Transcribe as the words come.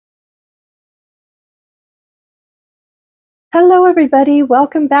Hello everybody,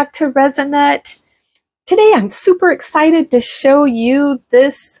 welcome back to Resin. Today I'm super excited to show you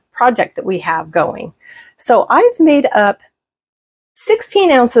this project that we have going. So I've made up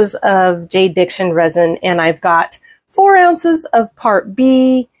 16 ounces of jade diction resin and I've got 4 ounces of part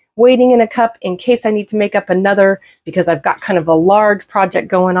B waiting in a cup in case I need to make up another because I've got kind of a large project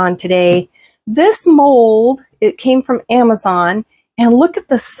going on today. This mold, it came from Amazon, and look at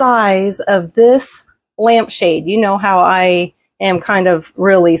the size of this lampshade. You know how I am kind of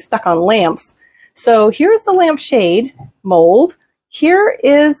really stuck on lamps. So here's the lampshade mold. Here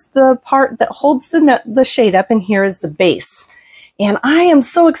is the part that holds the shade up, and here is the base. And I am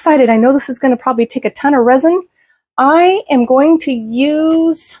so excited. I know this is going to probably take a ton of resin. I am going to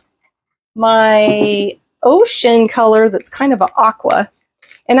use my ocean color that's kind of an aqua,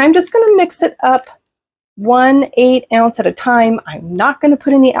 and I'm just going to mix it up 1/8 ounce at a time. I'm not going to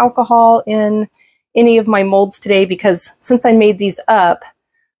put any alcohol in any of my molds today because since I made these up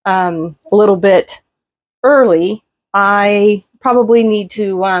a little bit early, I probably need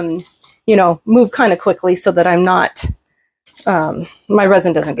to, move kind of quickly so that I'm not, my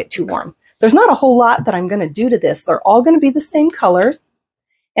resin doesn't get too warm. There's not a whole lot that I'm going to do to this. They're all going to be the same color.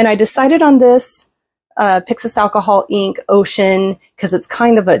 And I decided on this Pixis Alcohol Ink Ocean because it's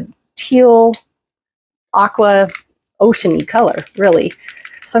kind of a teal, aqua, oceany color, really.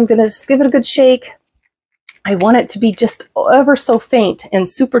 So I'm going to just give it a good shake. I want it to be just ever so faint and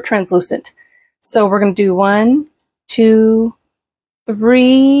super translucent. So we're going to do 1, 2,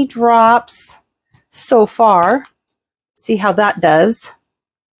 3 drops so far. See how that does.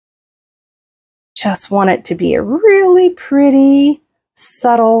 Just want it to be a really pretty,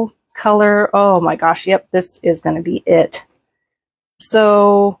 subtle color. Oh my gosh, yep, this is going to be it.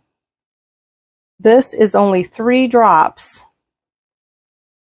 So this is only 3 drops.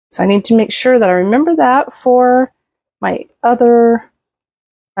 So I need to make sure that I remember that for my other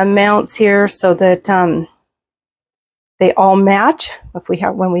amounts here so that they all match.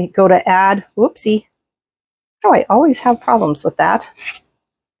 When we go to add, whoopsie. Oh, I always have problems with that.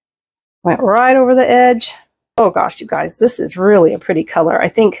 Went right over the edge. Oh gosh, you guys, this is really a pretty color. I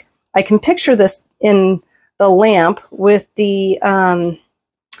think I can picture this in the lamp with the a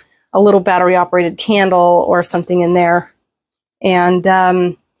little battery operated candle or something in there.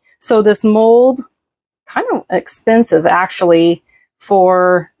 And so this mold, kind of expensive actually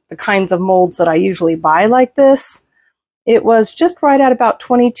for the kinds of molds that I usually buy like this. It was just right at about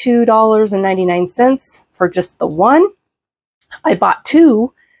 $22.99 for just the one. I bought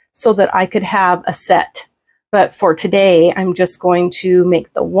 2 so that I could have a set. But for today, I'm just going to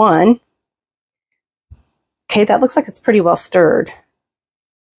make the one. Okay, that looks like it's pretty well stirred.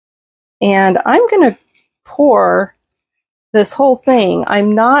 And I'm going to pour this whole thing.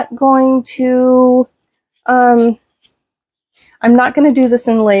 I'm not going to do this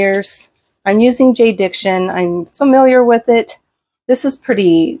in layers. I'm using jade diction. I'm familiar with it. This is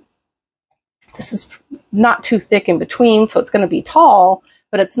not too thick in between, so it's going to be tall,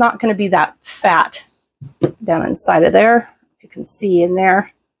 but it's not going to be that fat down inside of there. If you can see in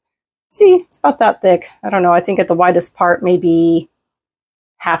there. See, it's about that thick. I don't know. I think at the widest part, maybe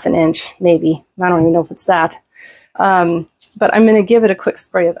 1/2 inch, maybe. I don't even know if it's that. But I'm going to give it a quick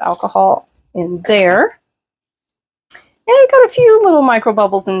spray of alcohol in there. And I got a few little micro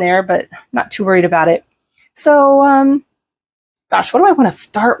bubbles in there, but not too worried about it. So, gosh, what do I want to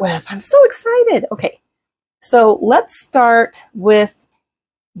start with? I'm so excited. Okay, so let's start with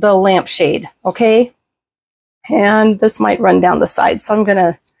the lampshade, okay? And this might run down the side, so I'm going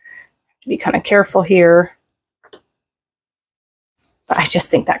to be kind of careful here. But I just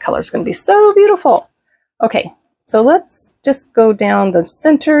think that color is going to be so beautiful. Okay, so let's just go down the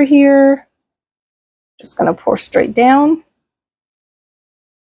center here. Just going to pour straight down.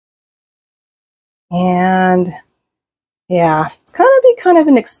 And yeah, it's going to be kind of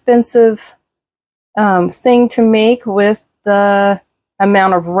an expensive thing to make with the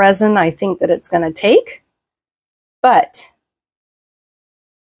amount of resin I think that it's going to take. But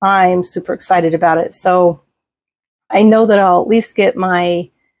I'm super excited about it. So I know that I'll at least get my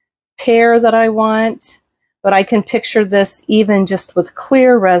pair that I want, but I can picture this even just with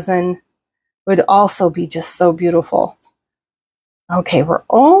clear resin would also be just so beautiful. Okay, we're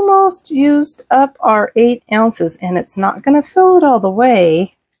almost used up our 8 ounces and it's not going to fill it all the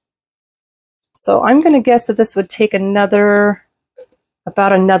way. So I'm going to guess that this would take about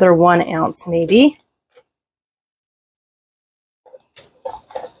another 1 ounce maybe.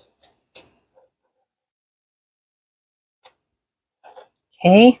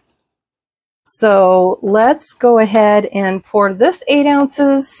 Okay, so let's go ahead and pour this 8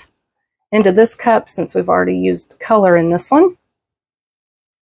 ounces into this cup since we've already used color in this one.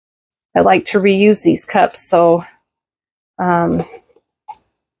 I like to reuse these cups, so I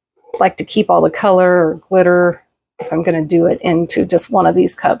like to keep all the color or glitter if I'm going to do it into just one of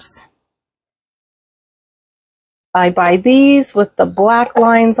these cups. I buy these with the black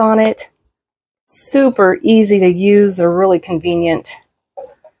lines on it. Super easy to use. They're really convenient.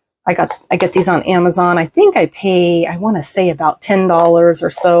 I get these on Amazon. I think I pay, I want to say about $10 or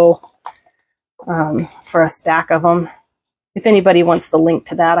so for a stack of them. If anybody wants the link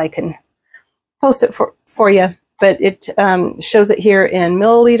to that, I can post it for you. But it shows it here in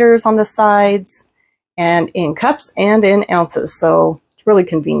milliliters on the sides and in cups and in ounces. So it's really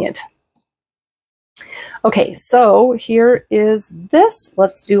convenient. Okay, so here is this.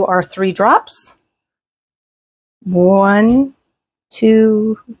 Let's do our 3 drops. 1,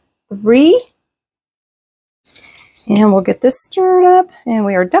 2, 3. And we'll get this stirred up. And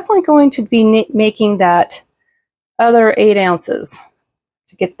we are definitely going to be making that other 8 ounces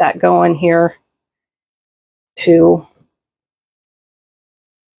to get that going here too.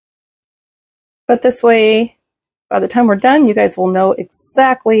 But this way, by the time we're done, you guys will know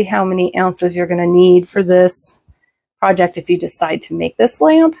exactly how many ounces you're going to need for this project if you decide to make this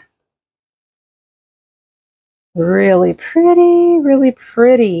lamp. Really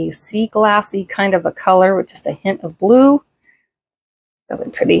pretty sea glassy kind of a color with just a hint of blue. Really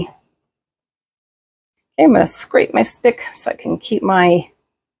pretty. Okay, I'm going to scrape my stick so I can keep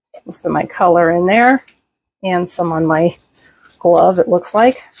most of my color in there and some on my glove, it looks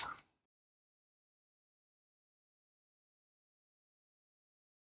like.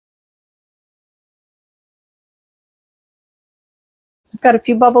 I've got a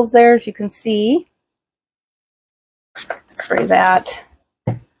few bubbles there, as you can see. Spray that.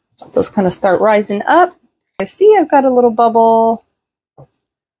 Let those kind of start rising up. I see I've got a little bubble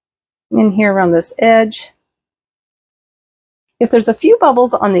in here around this edge. If there's a few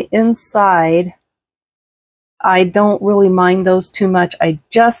bubbles on the inside, I don't really mind those too much. I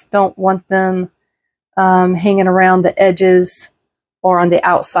just don't want them hanging around the edges or on the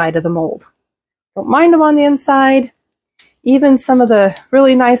outside of the mold. Don't mind them on the inside. Even some of the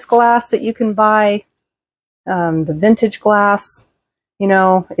really nice glass that you can buy, the vintage glass, you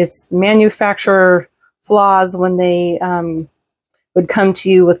know, it's manufacturer flaws when they would come to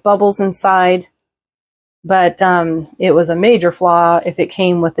you with bubbles inside. But it was a major flaw if it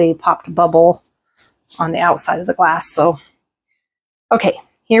came with a popped bubble on the outside of the glass. So, okay,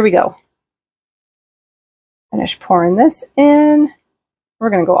 here we go. Finish pouring this in. We're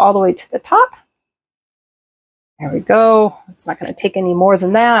going to go all the way to the top. There we go. It's not going to take any more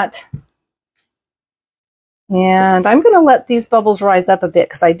than that. And I'm going to let these bubbles rise up a bit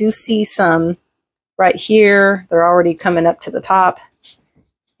because I do see some right here. They're already coming up to the top.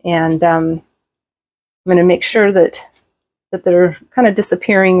 And I'm going to make sure that they're kind of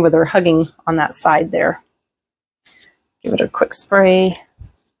disappearing where they're hugging on that side there. Give it a quick spray.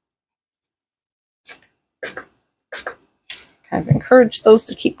 Kind of encourage those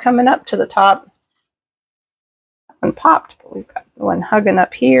to keep coming up to the top. That one popped, but we've got the one hugging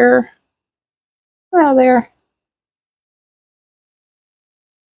up here. Oh, there.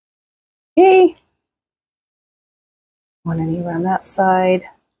 Okay. One any around that side.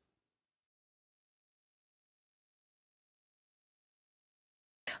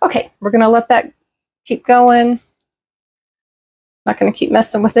 Okay, we're going to let that keep going. Not going to keep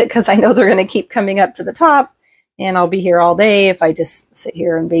messing with it because I know they're going to keep coming up to the top, and I'll be here all day if I just sit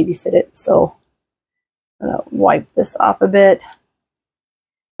here and babysit it. So I'm going to wipe this off a bit.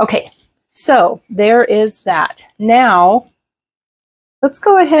 Okay, so there is that. Now, let's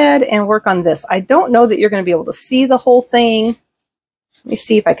go ahead and work on this. I don't know that you're going to be able to see the whole thing. Let me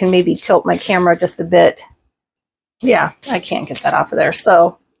see if I can maybe tilt my camera just a bit. Yeah, I can't get that off of there.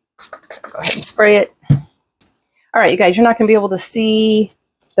 So go ahead and spray it. All right, you guys, you're not going to be able to see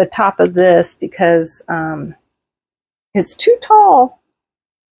the top of this because it's too tall.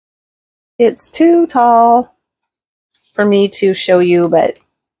 It's too tall for me to show you, but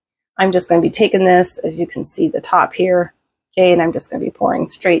I'm just going to be taking this, as you can see the top here. Okay, and I'm just going to be pouring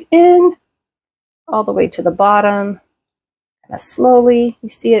straight in all the way to the bottom. Kind of slowly. You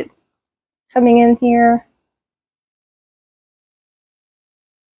see it coming in here.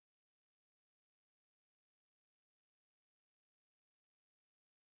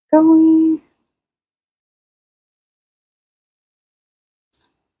 Going.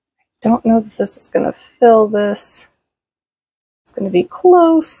 Don't know that this is going to fill this. It's going to be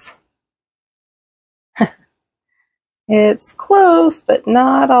close. It's close, but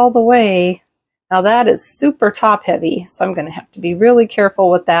not all the way. Now that is super top heavy, so I'm going to have to be really careful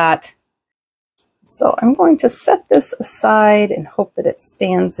with that. So I'm going to set this aside and hope that it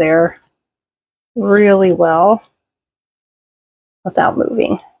stands there really well without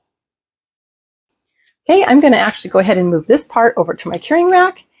moving. Okay, I'm going to actually go ahead and move this part over to my curing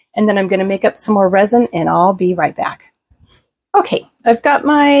rack, and then I'm going to make up some more resin, and I'll be right back. Okay, I've got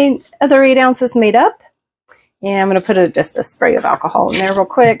my other 8 ounces made up, and I'm going to put just a spray of alcohol in there real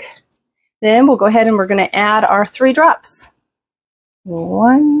quick. Then we'll go ahead and we're going to add our 3 drops.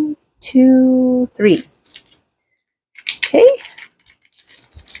 1, 2, 3. Okay,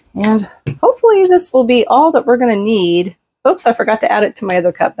 and hopefully this will be all that we're going to need. Oops, I forgot to add it to my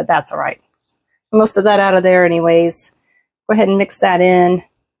other cup, but that's all right. Most of that out of there anyways. Go ahead and mix that in.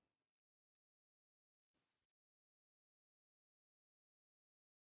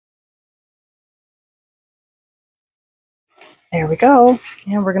 There we go.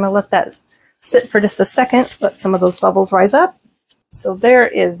 And we're going to let that sit for just a second. Let some of those bubbles rise up. So there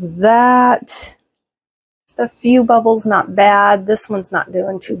is that. Just a few bubbles, not bad. This one's not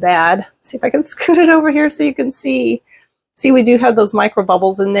doing too bad. Let's see if I can scoot it over here so you can see. See, we do have those micro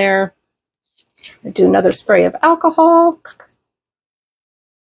bubbles in there. I do another spray of alcohol.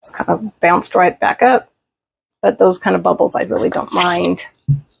 Just kind of bounced right back up. But those kind of bubbles I really don't mind.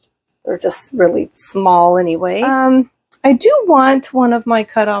 They're just really small anyway. I do want one of my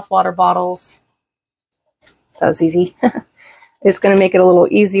cut-off water bottles. So that was easy. It's going to make it a little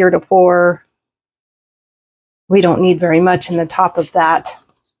easier to pour. We don't need very much in the top of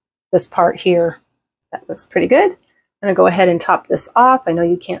this part here. That looks pretty good. I'm going to go ahead and top this off. I know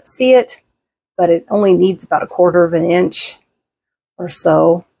you can't see it, but it only needs about 1/4 of an inch or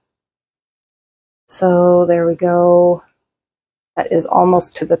so. So there we go. That is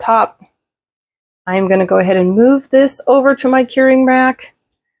almost to the top. I'm going to go ahead and move this over to my curing rack.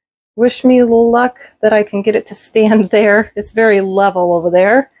 Wish me luck that I can get it to stand there. It's very level over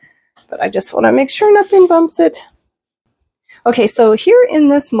there, but I just want to make sure nothing bumps it. Okay, so here in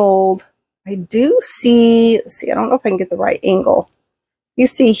this mold, I do see, I don't know if I can get the right angle. You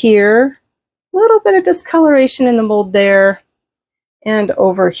see here, a little bit of discoloration in the mold there. And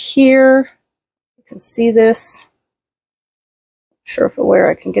over here, you can see this. Sure where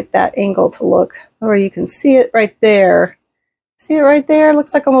I can get that angle to look, or you can see it right there. See it right there?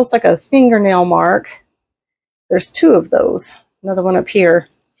 Looks like almost like a fingernail mark. There's 2 of those, another one up here.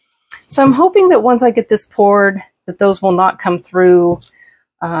 So I'm hoping that once I get this poured, that those will not come through.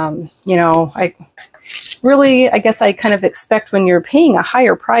 You know, I guess I kind of expect when you're paying a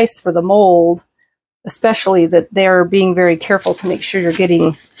higher price for the mold, especially that they're being very careful to make sure you're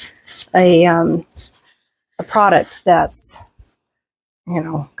getting a product that's, you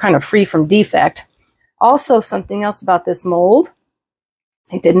know, kind of free from defect. Also, something else about this mold,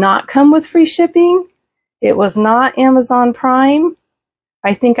 it did not come with free shipping. It was not Amazon Prime.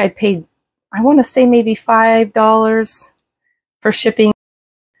 I think I paid, I want to say maybe $5 for shipping,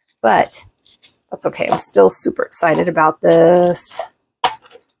 but that's okay. I'm still super excited about this.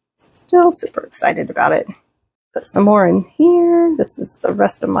 Still super excited about it. Put some more in here. This is the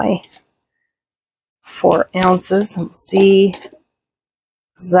rest of my 4 ounces. Let's see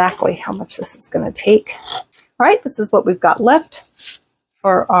exactly how much this is going to take. All right, this is what we've got left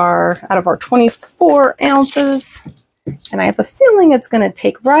for out of our 24 ounces. And I have a feeling it's going to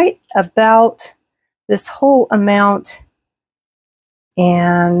take right about this whole amount.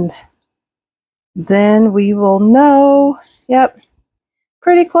 And then we will know, yep,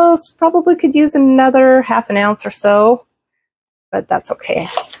 pretty close. Probably could use another ½ ounce or so, but that's okay.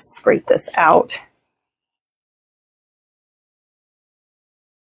 Let's scrape this out.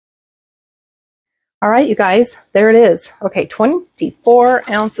 All right, you guys, there it is. Okay,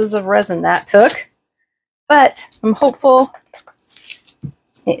 24 ounces of resin that took, but I'm hopeful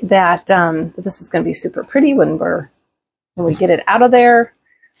that this is going to be super pretty when we get it out of there.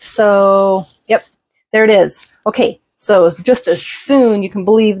 So, yep, there it is. Okay, so just as soon, you can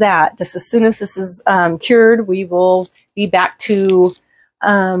believe that, just as soon as this is cured, we will be back to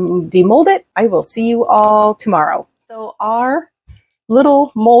demold it. I will see you all tomorrow. So our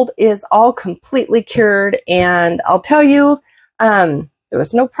little mold is all completely cured, and I'll tell you, there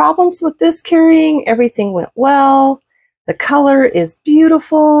was no problems with this curing. Everything went well. The color is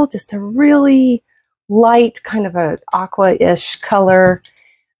beautiful, just a really light kind of an aqua-ish color.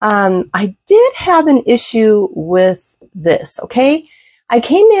 I did have an issue with this, okay? I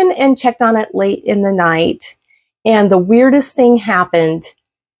came in and checked on it late in the night, and the weirdest thing happened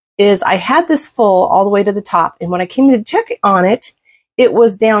is I had this full all the way to the top, and when I came to check on it, it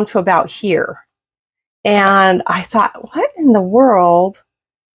was down to about here. And I thought, what in the world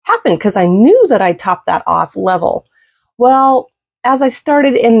happened? Because I knew that I topped that off level. Well, as I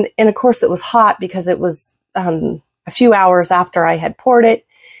started, and of course it was hot because it was a few hours after I had poured it,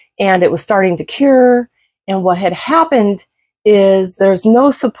 and it was starting to cure. And what had happened is there's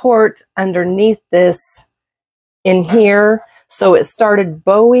no support underneath this in here. So it started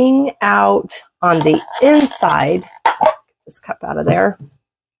bowing out on the inside. Get this cup out of there.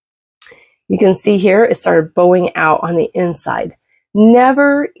 You can see here, it started bowing out on the inside.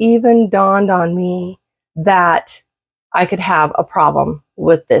 Never even dawned on me that I could have a problem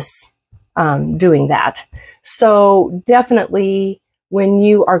with this doing that. So definitely when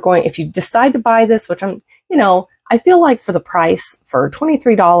you are going, if you decide to buy this, which I'm, you know, I feel like for the price, for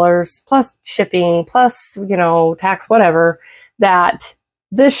 $23 plus shipping, plus, you know, tax, whatever, that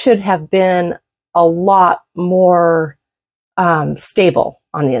this should have been a lot more stable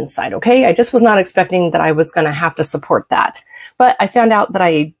on the inside. Okay. I just was not expecting that I was going to have to support that, but I found out that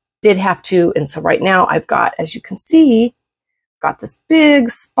I did have to. And so right now I've got, as you can see, got this big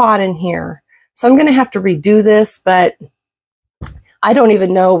spot in here. So I'm going to have to redo this, but I don't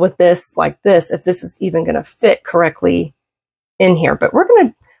even know with this like this, if this is even going to fit correctly in here, but we're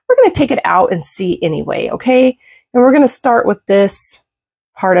going to take it out and see anyway. Okay. And we're going to start with this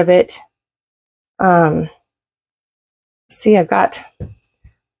part of it. See, I've got a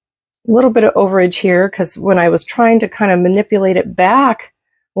little bit of overage here because when I was trying to kind of manipulate it back,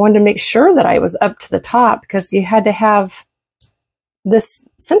 I wanted to make sure that I was up to the top, because you had to have this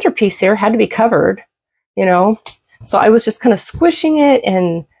centerpiece here had to be covered, you know. So I was just kind of squishing it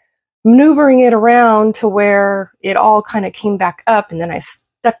and maneuvering it around to where it all kind of came back up, and then I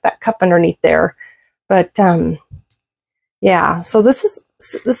stuck that cup underneath there. But yeah, so this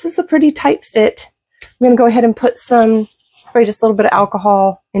is a pretty tight fit. I'm going to go ahead and put some, spray just a little bit of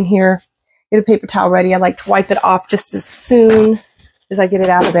alcohol in here. Get a paper towel ready. I like to wipe it off just as soon as I get it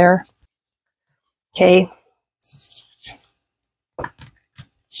out of there. Okay.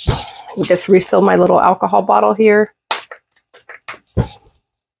 I just refill my little alcohol bottle here.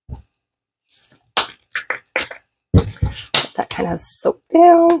 Let that kind of soak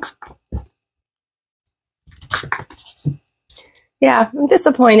down. Yeah, I'm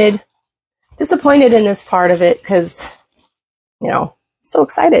disappointed. Disappointed in this part of it because, you know, so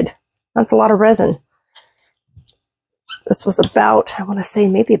excited. That's a lot of resin. This was about, I want to say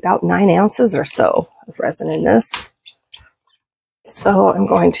maybe about 9 ounces or so of resin in this. So I'm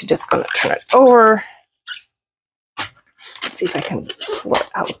going to turn it over. See if I can pull it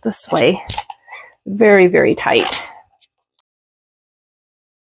out this way. Very, very tight.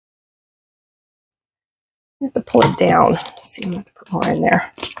 I have to pull it down. Let's see, I'm going to put more in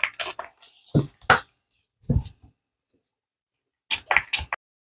there.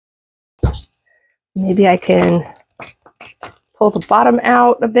 Maybe I can pull the bottom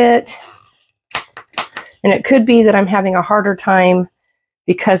out a bit. And it could be that I'm having a harder time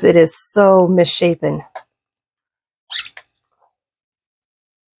because it is so misshapen.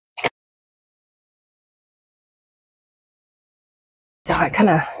 So I kind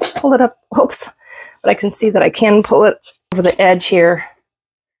of pull it up, oops, but I can see that I can pull it over the edge here.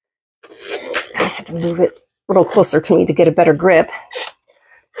 I had to move it a little closer to me to get a better grip.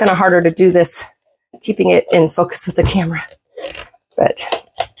 Kind of harder to do this, keeping it in focus with the camera. But,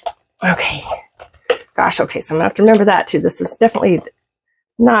 okay. Gosh, okay, so I'm going to have to remember that too. This is definitely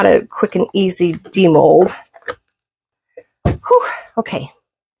not a quick and easy demold. Whew, okay.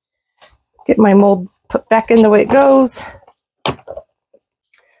 Get my mold put back in the way it goes.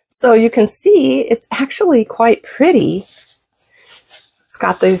 So you can see it's actually quite pretty. It's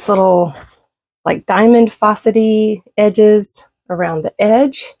got these little like diamond facety edges around the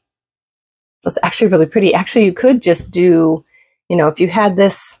edge. So it's actually really pretty. Actually, you could just do, you know, if you had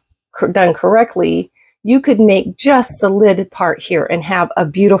this done correctly, you could make just the lid part here and have a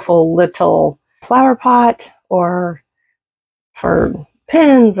beautiful little flower pot or for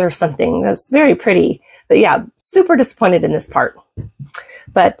pins or something. That's very pretty. But yeah, super disappointed in this part.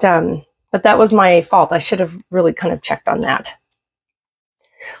 But that was my fault. I should have really kind of checked on that.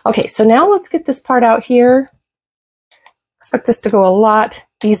 Okay, so now let's get this part out here. Expect this to go a lot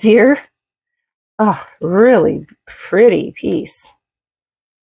easier. Oh, really pretty piece.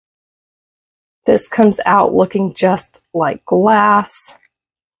 This comes out looking just like glass.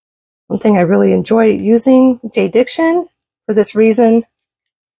 One thing I really enjoy using J-Diction for this reason.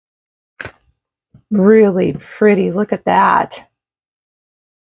 Really pretty, look at that.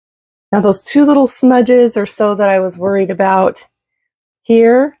 Now those two little smudges or so that I was worried about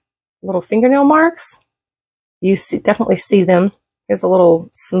here, little fingernail marks, you definitely see them. Here's a little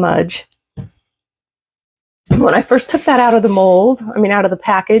smudge. When I first took that out of the mold, I mean out of the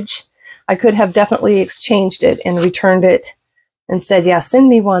package, I could have definitely exchanged it and returned it and said, yeah, send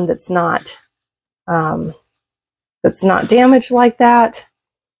me one that's not damaged like that.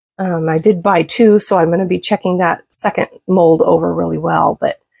 I did buy 2, so I'm going to be checking that second mold over really well.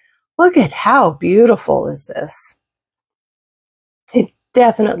 But look at how beautiful is this. It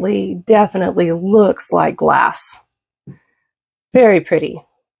definitely looks like glass. Very pretty.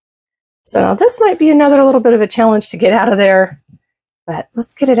 So now this might be another little bit of a challenge to get out of there, but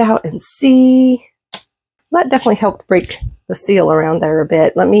let's get it out and see. That definitely helped break the seal around there a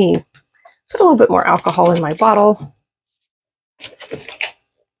bit. Let me put a little bit more alcohol in my bottle.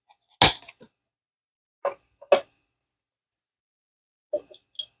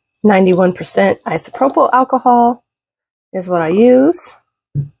 (91% isopropyl alcohol is what I use.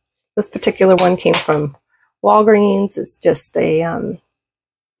 This particular one came from Walgreens. It's just a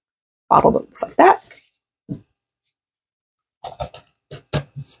bottle that looks like that.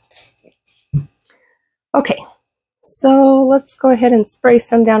 Okay, so let's go ahead and spray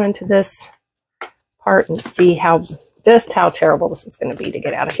some down into this part and see just how terrible this is going to be to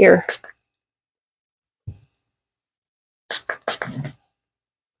get out of here.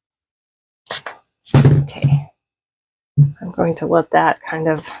 Okay, I'm going to let that kind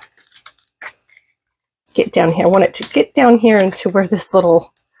of get down here. I want it to get down here into where this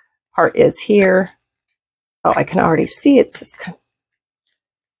little part is here. Oh, I can already see it's just kind of,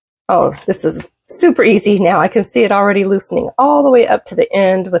 oh, this is super easy now. I can see it already loosening all the way up to the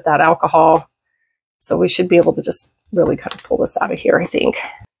end with that alcohol. So we should be able to just really kind of pull this out of here, I think.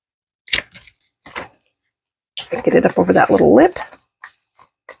 Get it up over that little lip.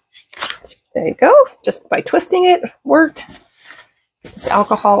 There you go. Just by twisting it, worked. Get this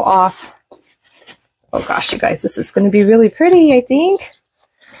alcohol off. Oh gosh, you guys, this is going to be really pretty, I think.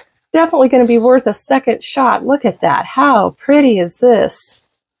 Definitely going to be worth a second shot. Look at that. How pretty is this?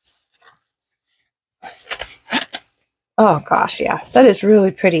 Oh gosh, yeah, that is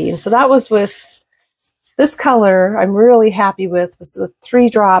really pretty. And so that was with this color. I'm really happy with, was with 3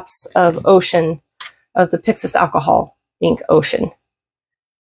 drops of Ocean, of the Pixis Alcohol Ink Ocean.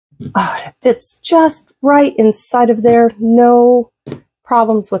 Oh, it fits just right inside of there. No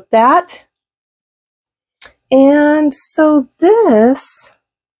problems with that. And so this,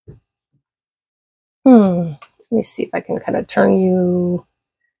 let me see if I can kind of turn you,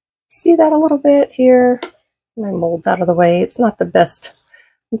 see that a little bit here. My mold's out of the way. It's not the best.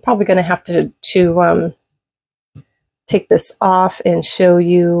 I'm probably going to have to take this off and show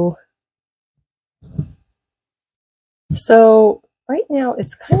you. So right now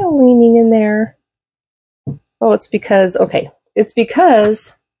it's kind of leaning in there. Oh, it's because, okay, it's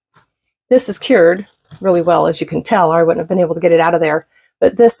because this is cured really well, as you can tell, or I wouldn't have been able to get it out of there.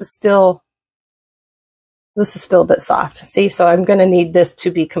 But this is still a bit soft. See, so I'm going to need this to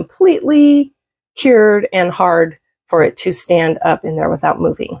be completely cured and hard for it to stand up in there without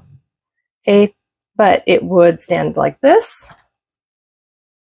moving. Okay, but it would stand like this.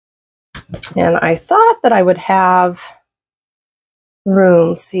 And I thought that I would have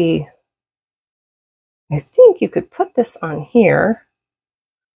room. See, I think you could put this on here.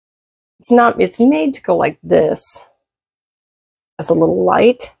 It's made to go like this as a little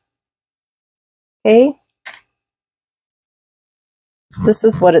light. Okay. This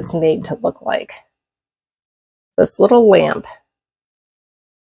is what it's made to look like. This little lamp.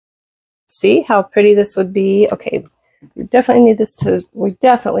 See how pretty this would be? Okay, we definitely need this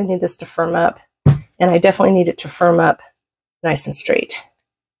to firm up. And I definitely need it to firm up nice and straight.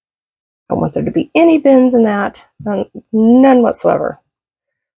 I don't want there to be any bends in that, none whatsoever.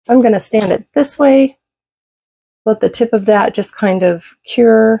 So I'm going to stand it this way, let the tip of that just kind of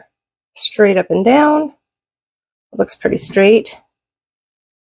cure straight up and down. It looks pretty straight.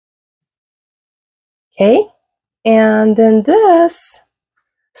 Okay, and then this,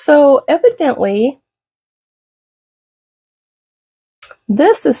 so evidently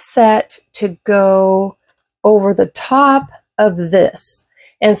this is set to go over the top of this.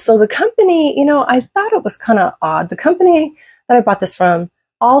 And so the company, you know, I thought it was kind of odd. The company that I bought this from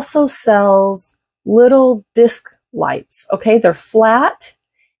also sells little disc lights. Okay, they're flat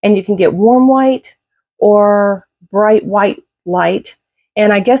and you can get warm white or bright white light.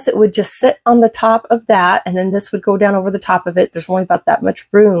 And I guess it would just sit on the top of that, and then this would go down over the top of it. There's only about that much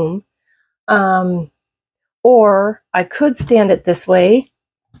room. Or I could stand it this way.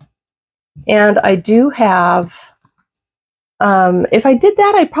 And I do have, if I did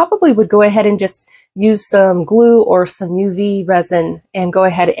that, I probably would go ahead and just use some glue or some UV resin and go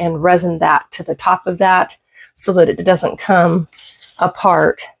ahead and resin that to the top of that so that it doesn't come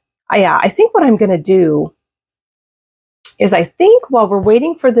apart. Yeah, I think what I'm going to do is I think while we're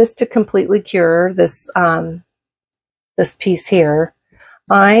waiting for this to completely cure, this this piece here,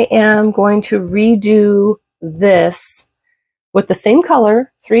 I am going to redo this with the same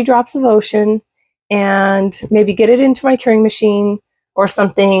color, 3 drops of ocean, and maybe get it into my curing machine or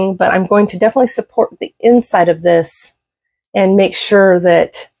something, but I'm going to definitely support the inside of this and make sure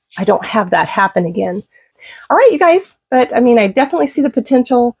that I don't have that happen again. All right, you guys, but I mean, I definitely see the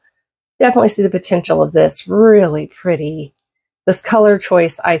potential, of this. Really pretty. This color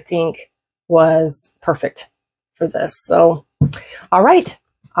choice, I think, was perfect for this. So, all right,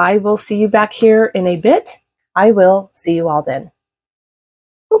 I will see you back here in a bit. I will see you all then.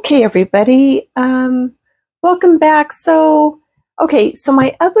 Okay, everybody, welcome back. So, okay, so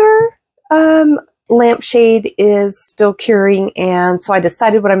my other lampshade is still curing, and so I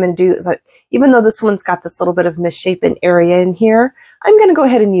decided what I'm going to do is that even though this one's got this little bit of misshapen area in here, I'm going to go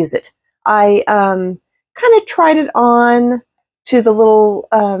ahead and use it. I kind of tried it on to the little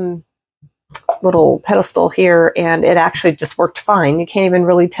pedestal here, and it actually just worked fine. You can't even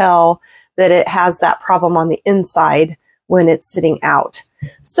really tell that it has that problem on the inside when it's sitting out.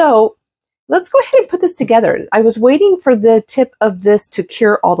 So let's go ahead and put this together. I was waiting for the tip of this to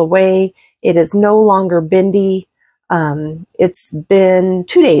cure all the way. It is no longer bendy. It's been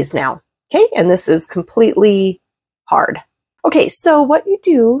 2 days now, okay? And this is completely hard. Okay, so what you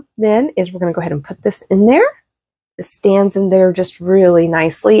do then is we're gonna go ahead and put this in there. This stands in there just really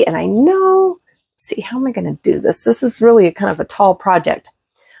nicely. And I know, let's see, how am I gonna do this? This is really a kind of a tall project.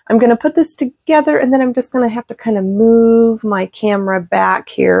 I'm gonna put this together, and then I'm just gonna have to kind of move my camera back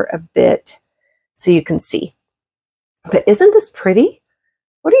here a bit so you can see. But isn't this pretty?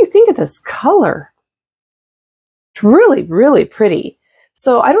 What do you think of this color? It's really, really pretty.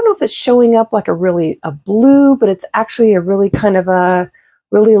 So I don't know if it's showing up like a blue, but it's actually a really kind of a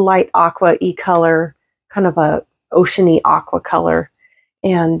really light aqua-y color, kind of a oceany aqua color.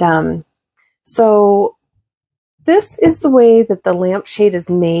 And so this is the way that the lampshade is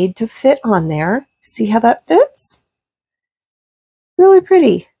made to fit on there. See how that fits? Really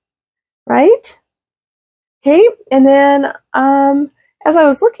pretty, right? Okay, and then as I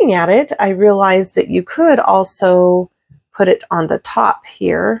was looking at it, I realized that you could also put it on the top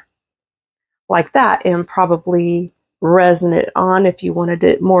here like that and probably resin it on if you wanted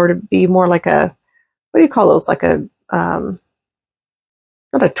it more to be more like a, what do you call those? Like a, not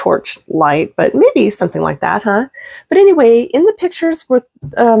a torch light, but maybe something like that, huh? But anyway, in the pictures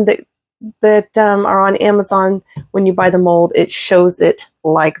that are on Amazon, when you buy the mold, it shows it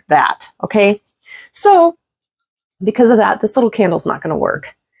like that, okay? So because of that, this little candle's not going to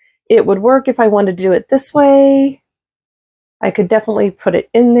work. It would work if I wanted to do it this way. I could definitely put it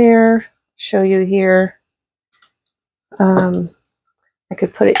in there, show you here. I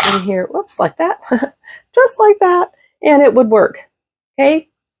could put it in here, whoops, like that, just like that, and it would work, okay?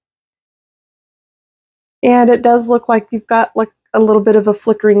 And it does look like you've got like a little bit of a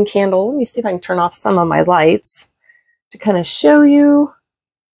flickering candle. Let me see if I can turn off some of my lights to kind of show you.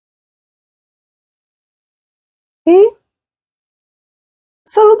 Okay.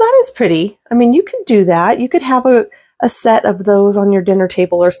 So that is pretty. I mean, you could do that. You could have a set of those on your dinner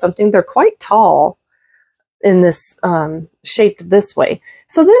table or something. They're quite tall in this, shaped this way.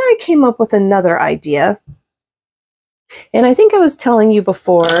 So then I came up with another idea. And I think I was telling you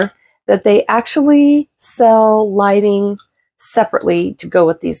before that they actually sell lighting separately to go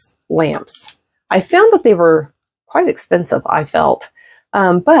with these lamps. I found that they were quite expensive, I felt.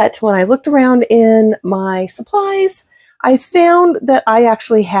 But when I looked around in my supplies, I found that I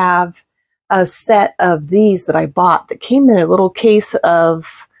actually have a set of these that I bought that came in a little case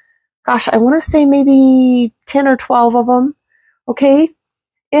of, gosh, I want to say maybe 10 or 12 of them. Okay.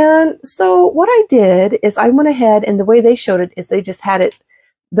 And so what I did is I went ahead, and the way they showed it is they just had it,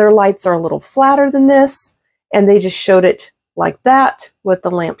 their lights are a little flatter than this, and they just showed it like that with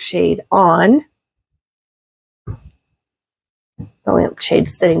the lampshade on. The lampshade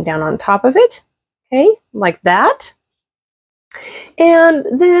sitting down on top of it, okay, like that. And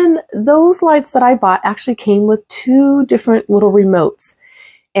then those lights that I bought actually came with 2 different little remotes.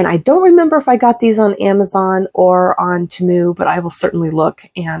 And I don't remember if I got these on Amazon or on Temu, but I will certainly look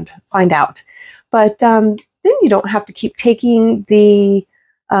and find out. But then you don't have to keep taking the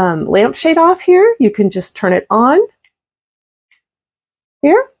lampshade off here. You can just turn it on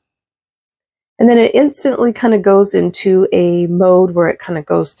here. And then it instantly kind of goes into a mode where it kind of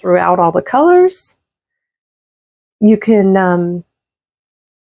goes throughout all the colors. You can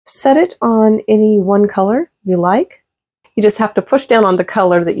set it on any one color you like. You just have to push down on the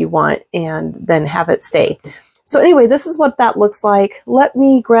color that you want and then have it stay. So anyway, this is what that looks like. Let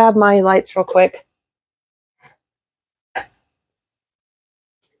me grab my lights real quick.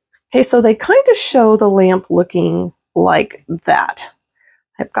 Okay, so they kind of show the lamp looking like that.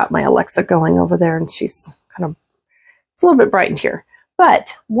 I've got my Alexa going over there and she's kind of, it's a little bit bright in here.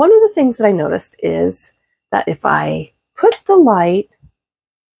 But one of the things that I noticed is that if I put the light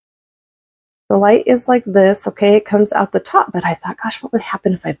is like this, okay, it comes out the top, but I thought, gosh, what would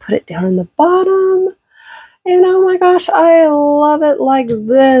happen if I put it down in the bottom? And oh my gosh, I love it like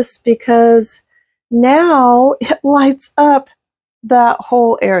this because now it lights up that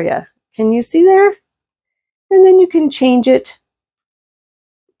whole area. Can you see there? And then you can change it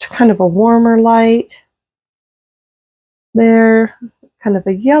to kind of a warmer light. There, kind of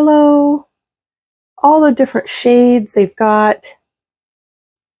a yellow. All the different shades they've got.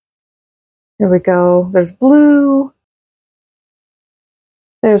 Here we go. There's blue.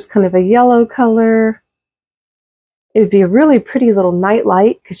 There's kind of a yellow color. It would be a really pretty little night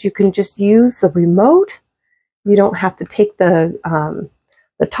light because you can just use the remote. You don't have to take the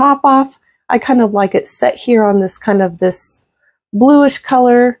top off. I kind of like it set here on this kind of this bluish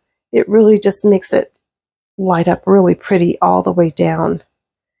color. It really just makes it light up really pretty all the way down.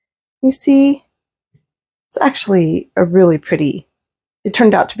 You see? It's actually a really pretty, it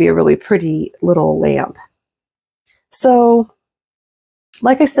turned out to be a really pretty little lamp. So,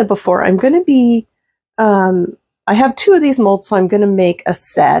 like I said before, I'm going to be, I have 2 of these molds, so I'm going to make a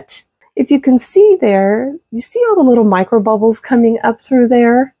set. If you can see there, you see all the little micro bubbles coming up through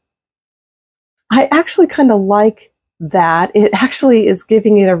there? I actually kind of like that. It actually is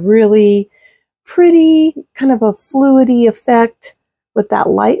giving it a really pretty kind of a fluidy effect with that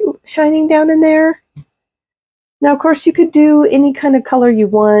light shining down in there. Now, of course, you could do any kind of color you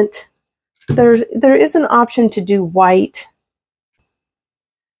want. There is an option to do white.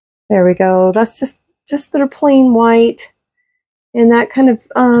 There we go. That's just their plain white. And that kind of,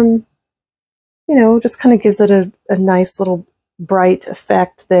 you know, just kind of gives it a nice little bright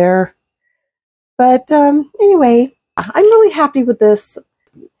effect there. But anyway, I'm really happy with this.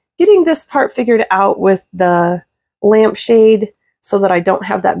 Getting this part figured out with the lampshade so that I don't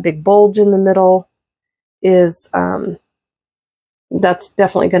have that big bulge in the middle is, that's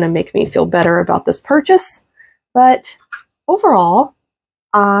definitely going to make me feel better about this purchase. But overall,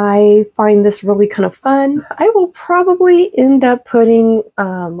 I find this really kind of fun. I will probably end up putting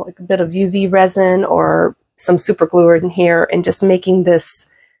like a bit of UV resin or some super glue in here and just making this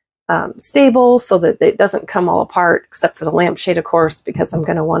stable so that it doesn't come all apart, except for the lampshade, of course, because I'm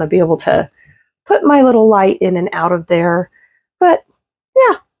going to want to be able to put my little light in and out of there. But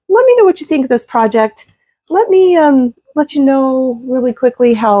yeah, let me know what you think of this project. Let me let you know really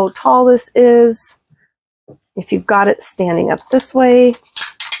quickly how tall this is. If you've got it standing up this way,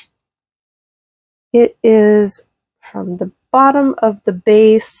 it is from the bottom of the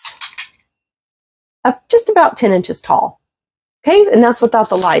base up just about 10 inches tall. Okay, and that's without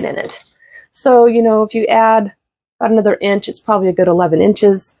the light in it. So, you know, if you add about another inch, it's probably a good 11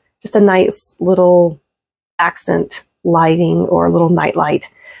 inches. Just a nice little accent lighting or a little night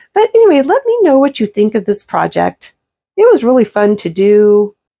light. But anyway, let me know what you think of this project. It was really fun to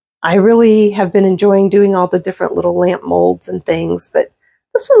do. I really have been enjoying doing all the different little lamp molds and things, but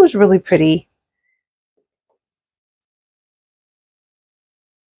this one was really pretty.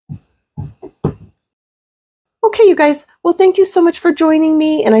 Okay, you guys, well, thank you so much for joining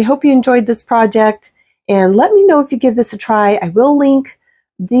me, and I hope you enjoyed this project. And let me know if you give this a try. I will link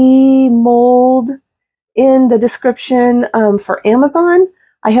the mold in the description for Amazon.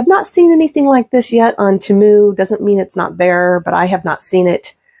 I have not seen anything like this yet on Temu. Doesn't mean it's not there, but I have not seen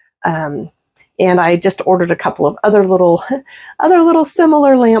it. And I just ordered a couple of other little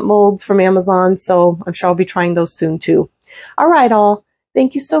similar lamp molds from Amazon, so I'm sure I'll be trying those soon too. All right, all.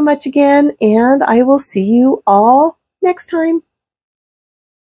 Thank you so much again, and I will see you all next time.